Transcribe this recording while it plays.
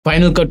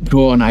Final Cut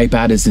Pro on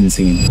iPad is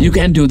insane. You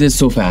can do this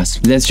so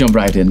fast. Let's jump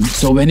right in.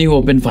 So when you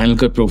open Final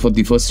Cut Pro for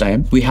the first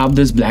time, we have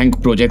this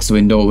blank projects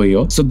window over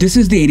here. So this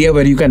is the area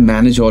where you can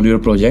manage all your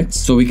projects.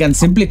 So we can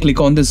simply click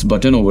on this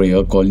button over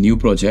here called New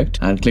Project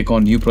and click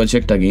on New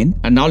Project again.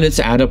 And now let's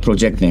add a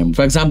project name.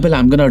 For example,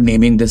 I'm gonna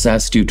naming this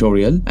as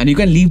Tutorial, and you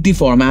can leave the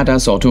format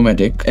as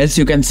automatic, else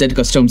you can set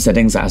custom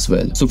settings as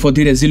well. So for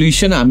the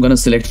resolution, I'm gonna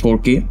select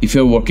 4K. If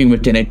you're working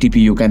with 1080p,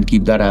 you can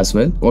keep that as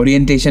well.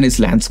 Orientation is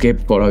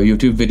landscape for a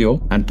YouTube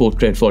video and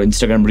portrait for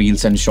Instagram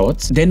Reels and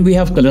Shorts. Then we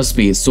have color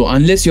space. So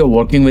unless you're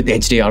working with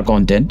HDR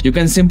content, you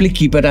can simply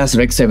keep it as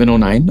Rec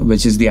 709,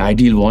 which is the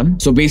ideal one.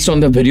 So based on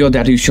the video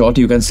that you shot,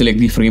 you can select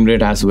the frame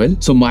rate as well.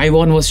 So my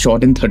one was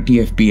shot in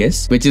 30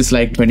 FPS, which is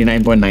like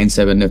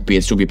 29.97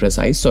 FPS to be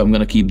precise. So I'm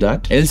gonna keep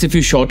that. Else if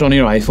you shot on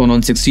your iPhone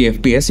on 60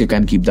 FPS, you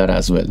can keep that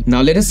as well.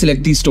 Now let us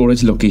select the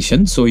storage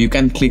location. So you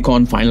can click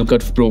on Final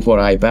Cut Pro for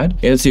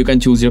iPad. Else you can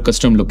choose your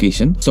custom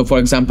location. So for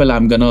example,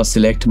 I'm gonna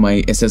select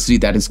my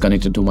SSD that is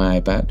connected to my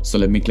iPad. So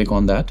let me click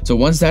on that. So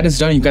once that is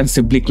done, you can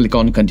simply click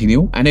on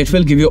continue, and it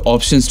will give you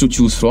options to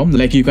choose from.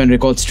 Like you can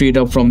record straight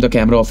up from the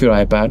camera of your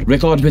iPad,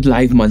 record with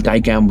live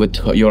multicam with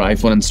your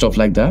iPhone and stuff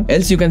like that.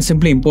 Else you can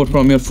simply import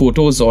from your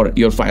photos or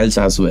your files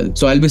as well.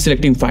 So I'll be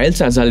selecting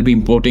files as I'll be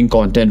importing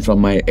content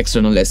from my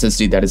external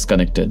SSD that is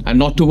connected. And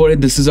not to worry,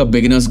 this is a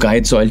beginner's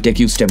guide, so I'll take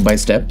you step by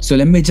step. So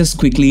let me just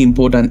quickly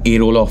import an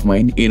A-roll of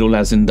mine, A-roll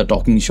as in the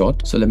talking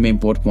shot. So let me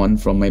import one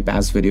from my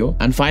past video.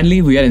 And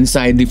finally, we are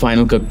inside the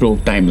Final Cut Pro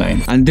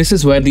timeline. And this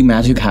is where the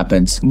magic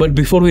happens. But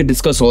before we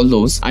discuss all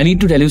those, I need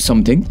to tell you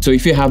something. So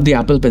if you have the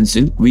Apple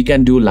Pencil, we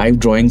can do live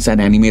drawings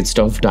and animate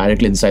stuff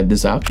directly inside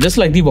this app, just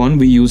like the one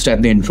we used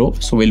at the intro.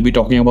 So we'll be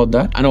talking about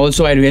that. And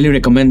also I really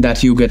recommend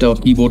that you get a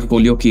keyboard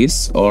folio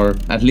case, or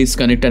at least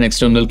connect an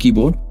external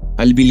keyboard.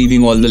 I'll be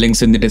leaving all the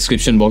links in the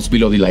description box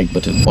below the like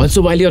button.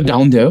 Also, while you're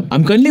down there,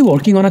 I'm currently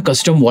working on a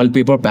custom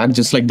wallpaper pack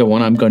just like the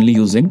one I'm currently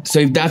using. So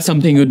if that's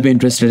something you'd be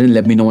interested in,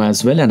 let me know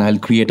as well, and I'll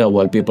create a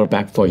wallpaper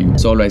pack for you.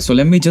 So alright, so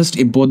let me just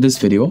import this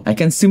video. I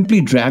can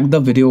simply drag the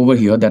video over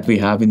here that we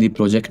have in the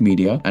project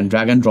media and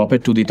drag and drop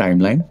it to the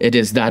timeline. It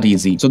is that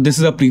easy. So this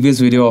is a previous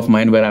video of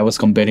mine where I was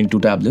comparing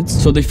two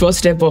tablets. So the first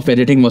step of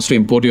editing was to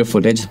import your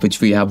footage, which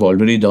we have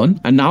already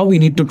done. And now we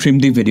need to trim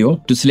the video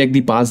to select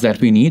the parts that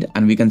we need,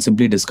 and we can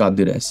simply discard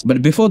the rest.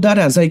 But before that,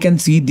 as I can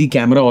see, the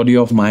camera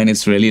audio of mine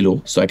is really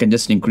low, so I can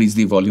just increase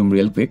the volume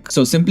real quick.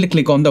 So simply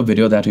click on the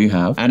video that you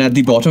have, and at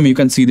the bottom you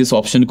can see this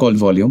option called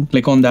volume.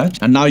 Click on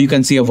that, and now you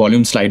can see a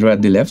volume slider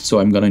at the left, so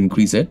I'm gonna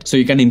increase it. So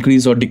you can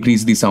increase or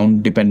decrease the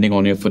sound depending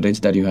on your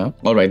footage that you have.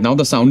 Alright, now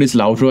the sound is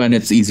louder and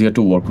it's easier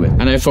to work with.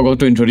 And I forgot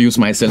to introduce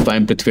myself.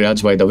 I'm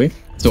Prithviraj, by the way.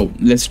 So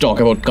let's talk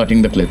about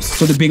cutting the clips.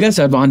 So the biggest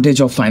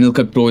advantage of Final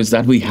Cut Pro is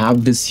that we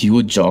have this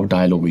huge jog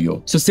dial over here.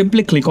 So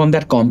simply click on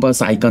that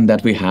compass icon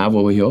that we have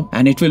over here,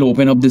 and it will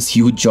open up this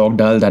huge jog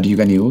dial that you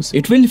can use.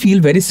 It will feel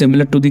very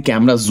similar to the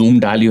camera zoom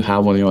dial you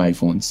have on your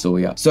iPhone. So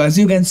yeah. So as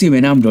you can see,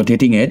 when I'm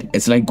rotating it,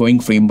 it's like going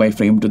frame by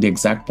frame to the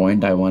exact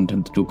point I want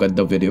to cut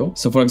the video.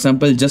 So for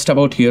example, just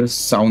about here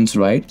sounds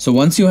right. So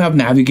once you have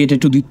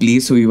navigated to the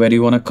place where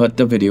you want to cut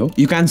the video,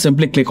 you can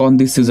simply click on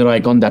the scissor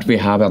icon that we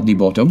have at the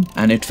bottom,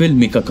 and it will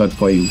make a cut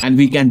for you. And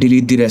we can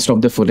delete the rest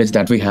of the footage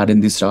that we had in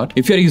the start.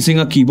 If you're using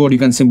a keyboard, you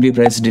can simply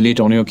press delete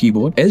on your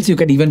keyboard. Else you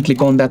can even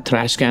click on that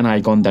trash can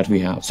icon that we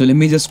have. So let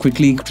me just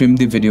quickly trim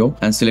the video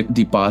and select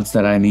the parts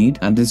that I need,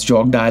 and this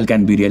jog dial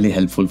can be really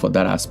helpful for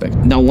that aspect.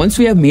 Now once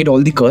we have made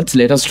all the cuts,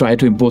 let us try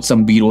to import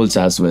some b-rolls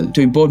as well.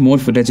 To import more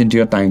footage into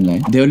your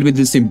timeline, there will be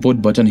this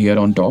import button here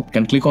on top. You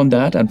can click on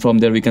that, and from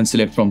there we can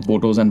select from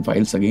photos and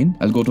files again.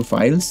 I'll go to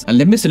files, and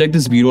let me select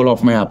this b-roll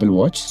of my Apple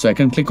Watch. So I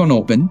can click on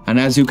open, and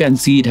as you can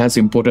see, it has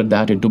imported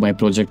that into my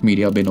project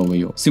media bin over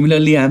here.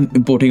 Similarly, I'm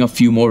importing a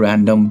few more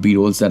random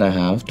b-rolls that I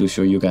have to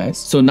show you guys.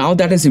 So now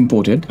that is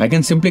imported, I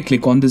can simply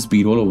click on this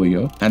b-roll over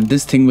here, and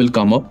this thing will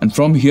come up, and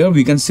from here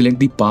we can select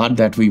the part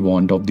that we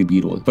want of the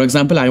b-roll. For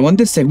example, I want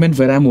this segment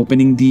where I'm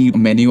opening the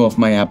menu of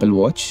my Apple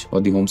Watch,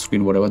 or the home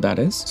screen, whatever that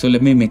is. So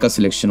let me make a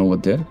selection over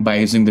there by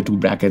using the two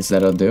brackets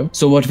that are there.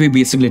 So what we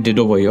basically did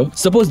over here,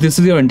 suppose this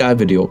is your entire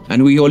video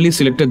and we only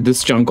selected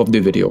this chunk of the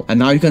video, and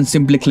now you can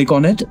simply click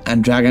on it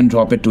and drag and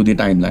drop it to the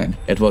timeline.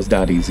 It was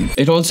that easy.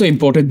 It also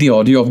imported the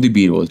audio of the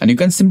b-roll, and you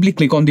can simply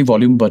click on the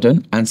volume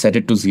button and set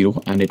it to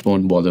 0, and it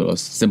won't bother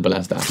us. Simple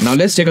as that. Now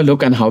let's take a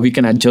look at how we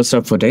can adjust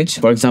our footage.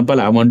 For example,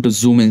 I want to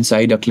zoom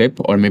inside a clip,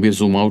 or maybe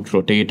zoom out,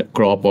 rotate,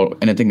 crop, or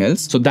anything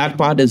else. So that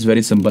part is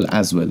very simple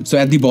as well. So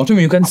at the bottom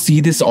you can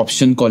see this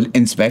option called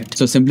inspect.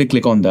 So simply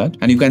click on that,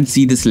 and you can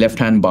see this left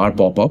hand bar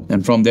pop up,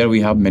 and from there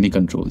we have many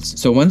controls.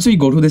 So once we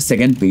go to the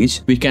second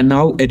page, we can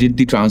now edit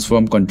the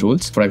transform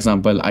controls. For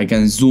example, I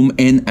can zoom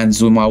in and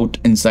zoom out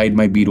inside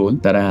my b-roll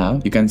that I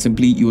have. You can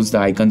simply use the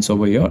icons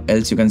over here,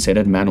 else you can set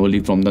it manually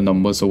from the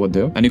numbers over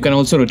there. And you can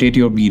also rotate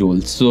your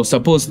B-rolls. So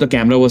suppose the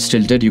camera was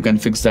tilted, you can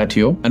fix that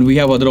here. And we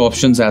have other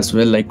options as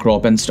well, like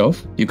crop and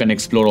stuff. You can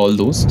explore all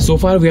those. So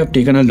far we have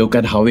taken a look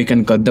at how we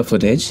can cut the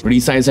footage,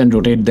 resize and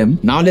rotate them.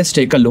 Now let's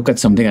take a look at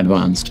something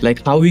advanced,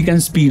 like how we can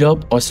speed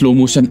up or slow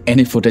motion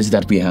any footage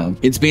that we have.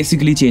 It's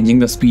basically changing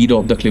the speed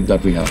of the clip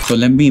that we have. So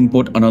let me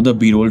import another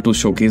B-roll to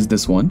showcase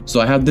this one.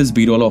 So I have this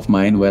B-roll of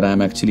mine where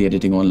I'm actually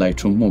editing on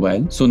Lightroom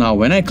mobile. So now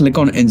when I click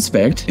on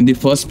inspect, in the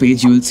first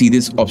page you will see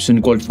this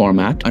option called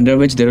format, under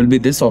which there will be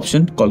this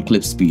option called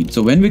clip speed.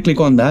 So when we click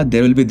on that,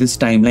 there will be this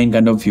timeline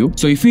kind of view.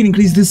 So if we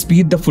increase the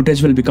speed, the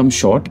footage will become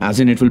short, as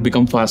in it will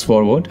become fast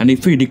forward, and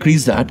if we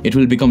decrease that, it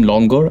will become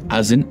longer,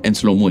 as in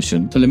slow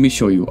motion. So let me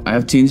show you. I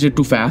have changed it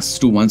to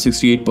fast to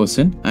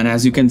 168%, and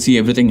as you can see,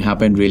 everything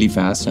happened really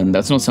fast, and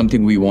that's not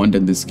something we want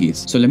in this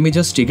case. So let me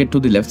just take it to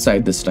the left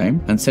side this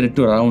time and set it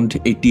to around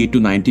 88 to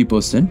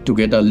 90% to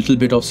get a little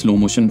bit of slow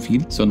motion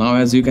feel. So now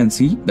as you can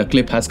see, the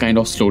clip has kind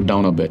of slowed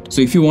down a bit.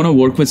 So if you want to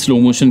work with slow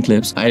motion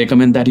clips, I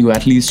recommend that you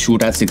at least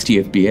shoot at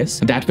 60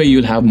 FPS. That way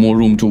you'll have more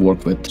room to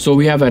work with. So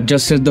we have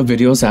adjusted the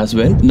videos as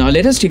well. Now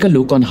let us take a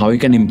look on how you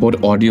can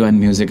import audio and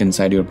music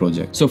inside your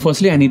project. So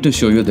firstly, I need to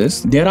show you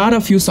this. There are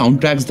a few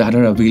soundtracks that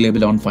are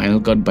available on Final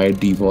Cut by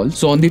default.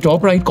 So on the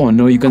top right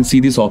corner, you can see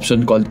this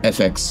option called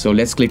FX. So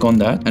let's click on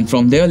that, and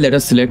from there let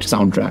us select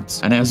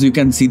soundtracks. And as you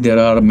can see, there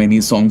are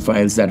many song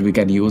files that we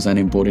can use and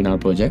import in our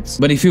projects.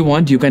 But if you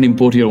want, you can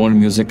import your own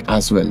music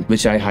as well,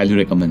 which I highly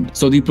recommend.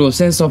 So the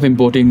process of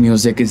importing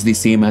music is the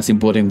same as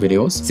importing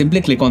videos.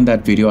 Simply click on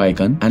that video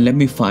icon and let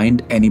me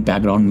find any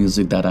background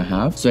music that I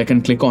have. So I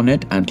can click on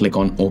it and click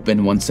on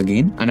open once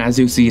again, and as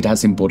you see, it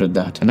has imported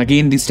that. And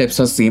again, the steps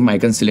are same. I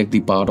can select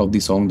the part of the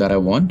song that I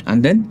want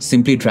and then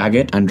simply drag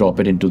it and drop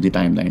it into the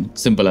timeline.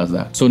 Simple as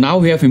that. So now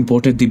we have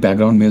imported the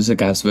background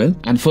music as well.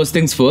 And first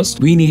things first,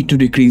 we need to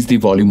decrease the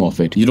volume of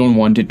it. You don't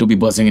want it to be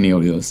buzzing in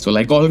your ears. So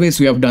like always,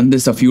 we have done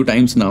this a few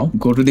times now.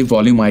 Go to the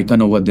volume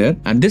icon over there,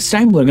 and this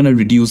time we're gonna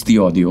reduce the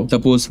audio.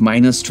 Suppose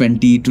minus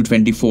 20 to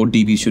 24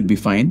 dB should be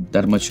fine.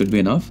 That much should be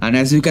enough. And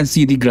as you can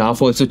see, the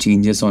graph also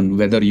changes on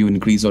whether you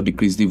increase or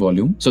decrease the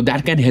volume. So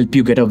that can help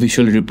you get a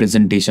visual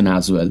representation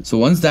as well. So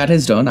once that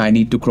is done, I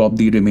need to crop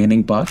the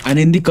remaining part. And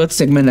in the cut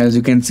segment, as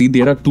you can see,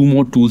 there are two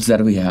more tools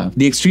that we have.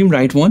 The extreme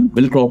right one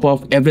will crop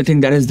off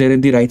everything that is there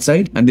in the right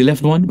side, and the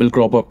left one will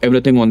crop off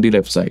everything on the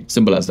left side.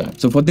 Simple as that.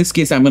 So for this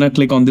case, I'm gonna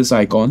click on this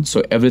icon.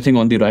 So everything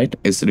on the right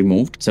is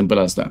removed. Simple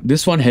as that.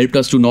 This one helped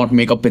us to not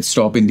make a pit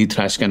stop in the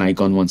trash can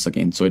icon once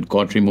again. So it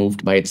got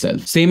removed by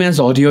itself. Same as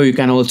audio, you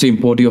can also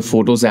import your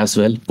photos as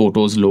well.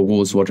 Photos,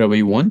 logos, whatever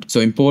you want. So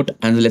import,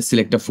 and let's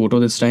select a photo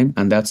this time.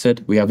 And that's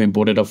it. We have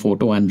imported a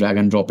photo and drag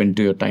and drop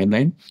into your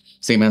timeline.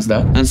 Same as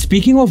that. And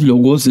speaking of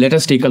logos, let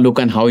us take a look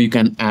on how you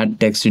can add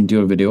text into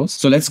your videos.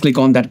 So let's click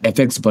on that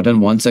FX button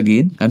once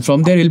again. And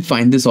from there, you'll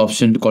find this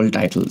option called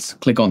titles.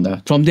 Click on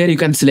that. From there, you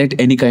can select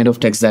any kind of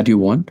text that you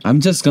want. I'm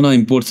just gonna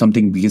import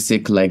something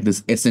basic like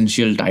this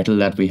essential title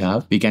that we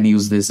have. We can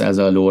use this as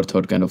a lower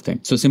third kind of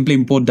thing. So simply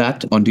import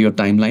that onto your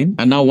timeline.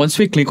 And now once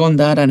we click on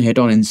that and hit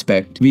on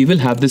inspect, we will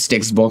have this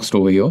text box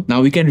over here.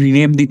 Now we can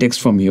rename the text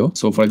from here.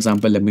 So for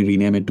example, let me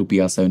rename it to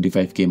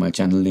PR75K, my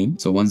channel name.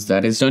 So once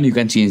that is done, you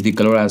can change the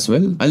color as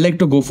well. I like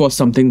to go for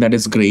something that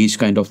is grayish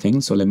kind of thing.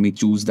 So let me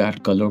choose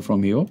that color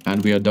from here,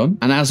 and we are done.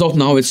 And as of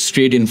now, it's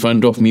straight in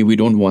front of me. We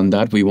don't want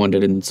that. We want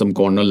it in some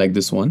corner like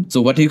this one.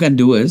 So what you can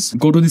do is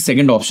go to the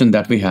second option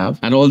that we have,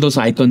 and all those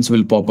icons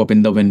will pop up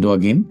in the window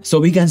again. So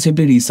we can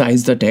simply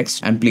resize the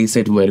text and place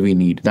it where we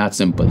need. That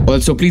simple.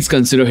 Also, please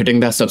consider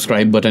hitting that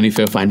subscribe button if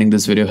you're finding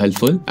this video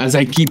helpful, as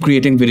I keep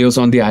creating videos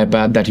on the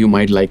iPad that you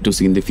might like to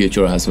see in the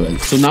future as well.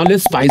 So now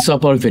let's spice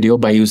up our video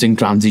by using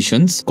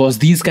transitions, because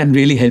these can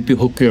really help you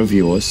hook your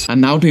viewers.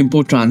 And now to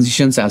import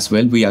transitions as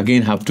well, we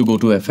again have to go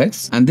to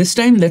FX, and this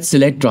time let's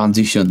select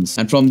transitions.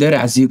 And from there,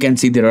 as you can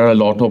see, there are a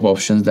lot of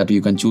options that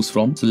you can choose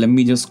from. So let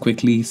me just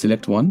quickly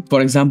select one.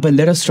 For example,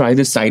 let us try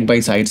this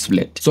side-by-side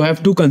split. So I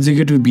have two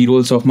consecutive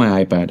B-rolls of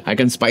my iPad. I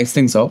can spice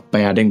things up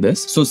by adding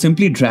this. So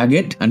simply drag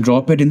it and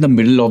drop it in the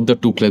middle of the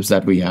two clips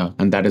that we have,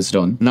 and that is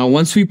done. Now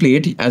once we play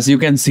it, as you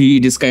can see,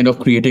 it is kind of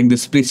creating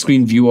this split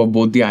screen view of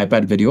both the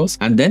iPad videos,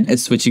 and then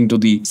it's switching to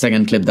the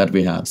second clip that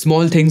we have.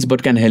 Small things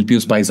but can help you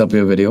spice up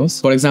your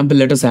videos. For example,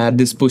 let us add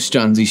this push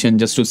transition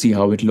just to see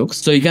how it looks.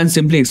 So you can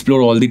simply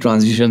explore all the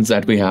transitions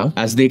that we have,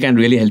 as they can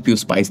really help you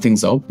spice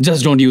things up.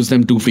 Just don't use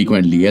them too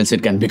frequently, else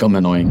it can become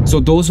annoying. So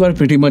those were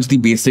pretty much the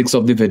basics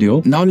of the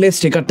video. Now let's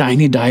take a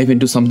tiny dive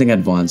into something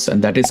advanced,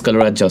 and that is color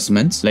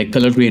adjustments, like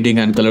color grading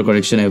and color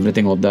correction,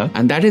 everything of that.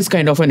 And that is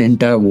kind of an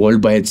entire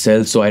world by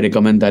itself. So I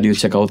recommend that you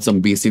check out some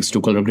basics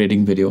to color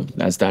grading video,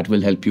 as that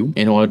will help you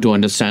in order to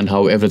understand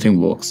how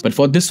everything works. But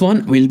for this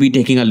one, we'll be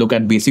taking a look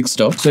at basic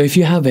stuff. So if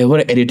you have ever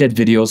edited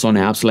videos on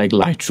apps like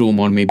Lightroom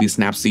or maybe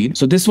Snapseed,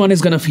 so this one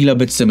is gonna feel a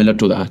bit similar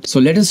to that. So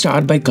let us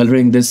start by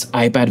coloring this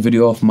iPad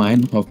video of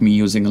mine of me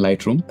using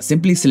Lightroom.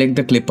 Simply select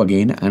the clip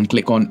again and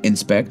click on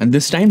inspect, and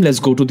this time let's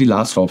go to the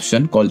last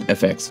option called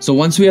FX. So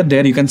once we are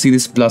there, you can see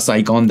this plus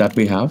icon that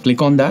we have.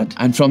 Click on that,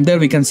 and from there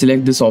we can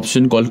select this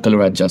option called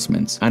color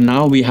adjustments. And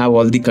now we have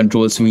all the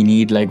controls we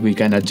need, like we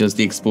can adjust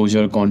the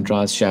exposure,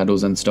 contrast,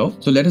 shadows and stuff.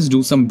 So let us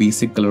do some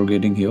basic color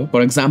grading here.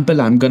 For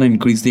example, I'm gonna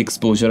increase the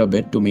exposure a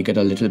bit to make it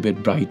a little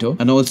bit brighter,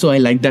 and also I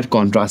like that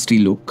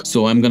contrasty look,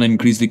 so I'm gonna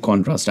increase the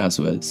contrast as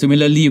well.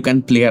 Similarly, you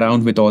can play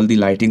around with all the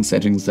lighting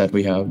settings that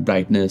we have,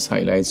 brightness,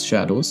 highlights,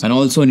 shadows, and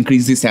also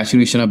increase the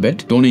saturation a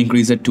bit. Don't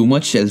increase it too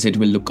much else it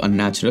will look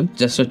unnatural.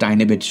 Just a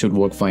tiny bit should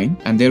work fine.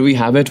 And there we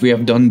have it. We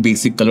have done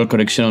basic color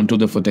correction onto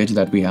the footage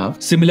that we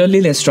have.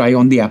 Similarly, let's try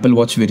on the Apple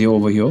Watch video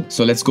over here.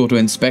 So let's go to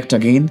inspect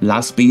again,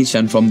 last page,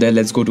 and from there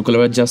let's go to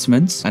color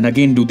adjustments and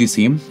again do the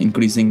same,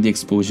 increasing the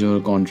exposure,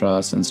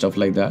 contrast and stuff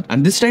like that.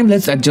 And this time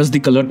let's adjust the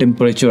color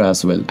temperature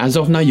as well. As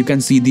of now, you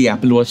can see the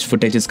Apple Watch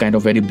footage is kind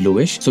of very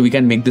bluish, so we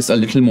can make this a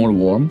little more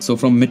warm. So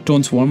from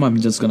mid-tones warm, I'm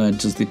just gonna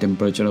adjust the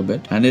temperature a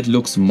bit, and it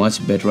looks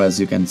much better as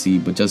you can see,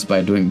 but just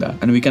by doing that.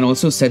 And we can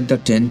also set the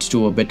tint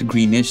to a bit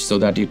greenish so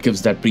that it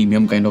gives that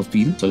premium kind of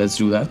feel. So let's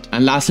do that.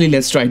 And lastly,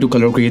 let's try to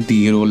color grade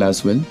the A-roll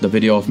as well, the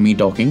video of me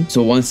talking.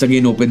 So once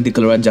again, open the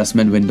color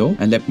adjustment window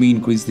and let me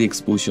increase the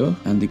exposure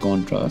and the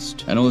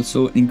contrast, and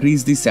also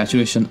increase the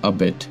saturation a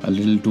bit, a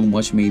little too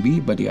much maybe,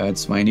 but yeah,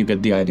 it's fine, you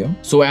get the idea.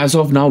 So as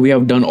of now, we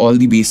have done all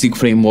the basic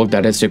framework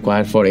that is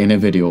required for any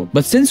video.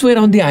 But since we're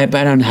on the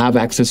iPad and have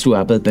access to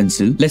Apple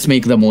Pencil, let's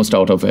make the most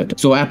out of it.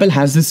 So Apple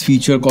has this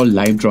feature called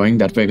live drawing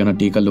that we're gonna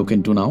take a look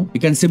into now. You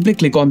can simply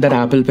click on that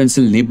Apple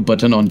Pencil nib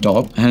button on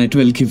top and it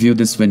will give you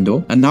this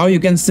window, and now you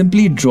can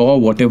simply draw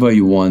whatever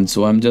you want.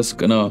 So I'm just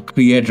gonna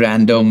create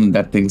random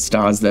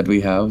stars that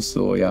we have,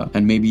 so yeah,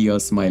 and maybe a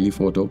smiley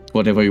photo,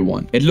 whatever you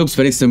want. It looks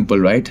very simple,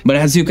 right? But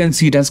as you can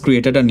see, it has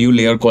created a new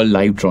layer called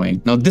live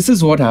drawing. Now this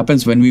is what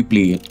happens when we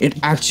play it. It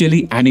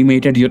actually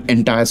animated your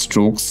entire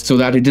strokes so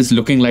that it is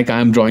looking like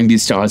I'm drawing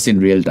these stars in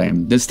real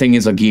time. This thing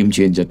is a game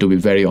changer, to be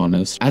very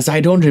honest, as I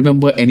don't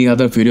remember any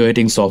other video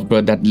editing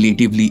software that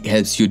natively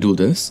helps you do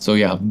this. So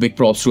yeah, big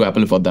props to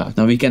Apple for that.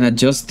 Now we can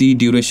adjust the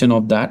duration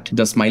of that.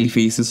 The smiley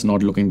face is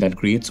not looking that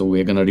great, so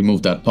we're gonna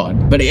remove that part.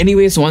 But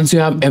anyways, once you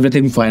have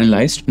everything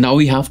finalized, now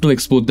we have to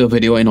export the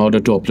video in order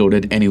to upload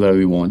it anywhere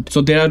we want.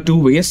 So there are two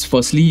ways.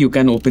 Firstly, you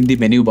can open the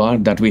menu bar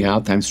that we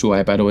have thanks to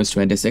iPadOS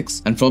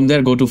 26, and from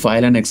there go to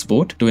file and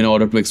export in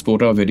order to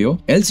export our video.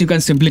 Else you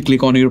can simply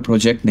click on your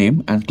project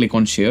name and click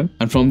on share,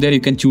 and from there you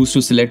can choose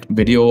to select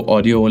video,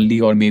 audio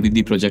only, or maybe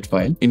the project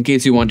file in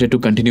case you wanted to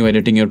continue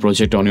editing your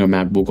project on your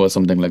MacBook or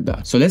something like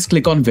that. So let's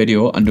click on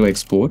video under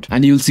export,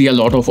 and you'll see a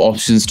lot of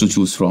options to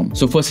choose from.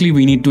 So firstly,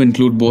 we need to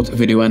include both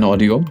video and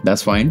audio.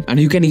 That's fine. And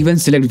you can even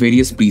select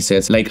various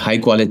presets like high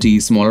quality,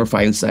 smaller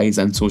file size,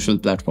 and social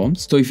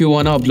platforms. So if you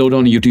want to upload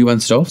on YouTube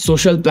and stuff,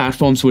 social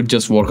platforms would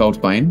just work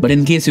out fine. But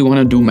in case you want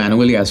to do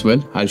manually as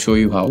well, I'll show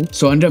you how.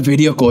 So under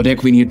video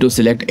codec, we need to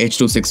select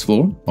H.264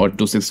 or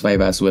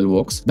 265 as well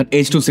works. But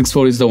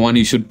H.264 is the one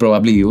you should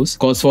probably use,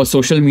 because for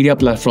social media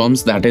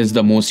platforms, that is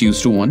the most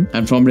used to one.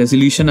 And from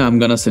resolution, I'm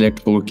gonna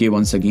select 4K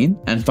once again.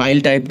 And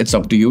file type, it's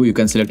up to you. You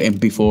can select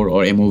MP4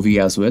 or MOV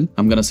as well.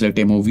 I'm gonna select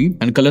MOV.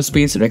 And color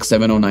space Rec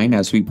 709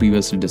 as we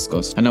previously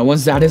discussed. And now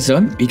once that is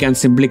done, we can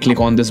simply click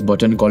on this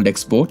button called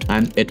export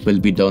and it will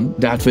be done.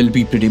 That will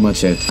be pretty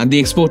much it. And the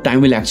export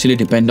time will actually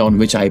depend on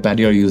which iPad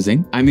you're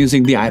using. I'm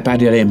using the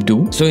iPad Air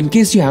M2. So in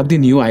case you have the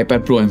new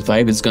iPad Pro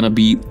M5, it's gonna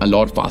be a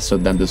lot faster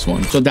than this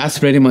one. So that's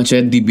pretty much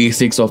it, the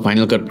basics of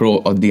Final Cut Pro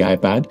on the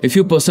iPad. If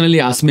you personally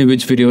ask me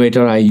which video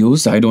editor I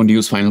use, I don't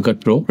use Final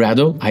Cut Pro.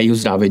 Rather, I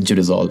use DaVinci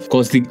Resolve,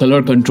 because the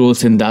color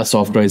controls in that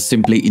software is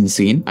simply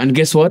insane. And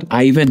guess what?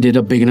 I even did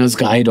a beginner's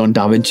guide on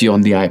DaVinci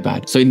on the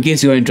iPad. So in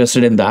case you're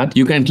interested in that,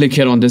 you can click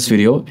here on this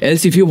video.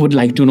 Else, if you would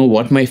like to know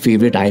what my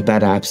favorite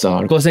iPad apps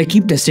are, because I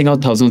keep testing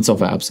out thousands of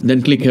apps,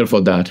 then click here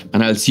for that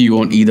and I'll see you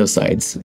on either sides.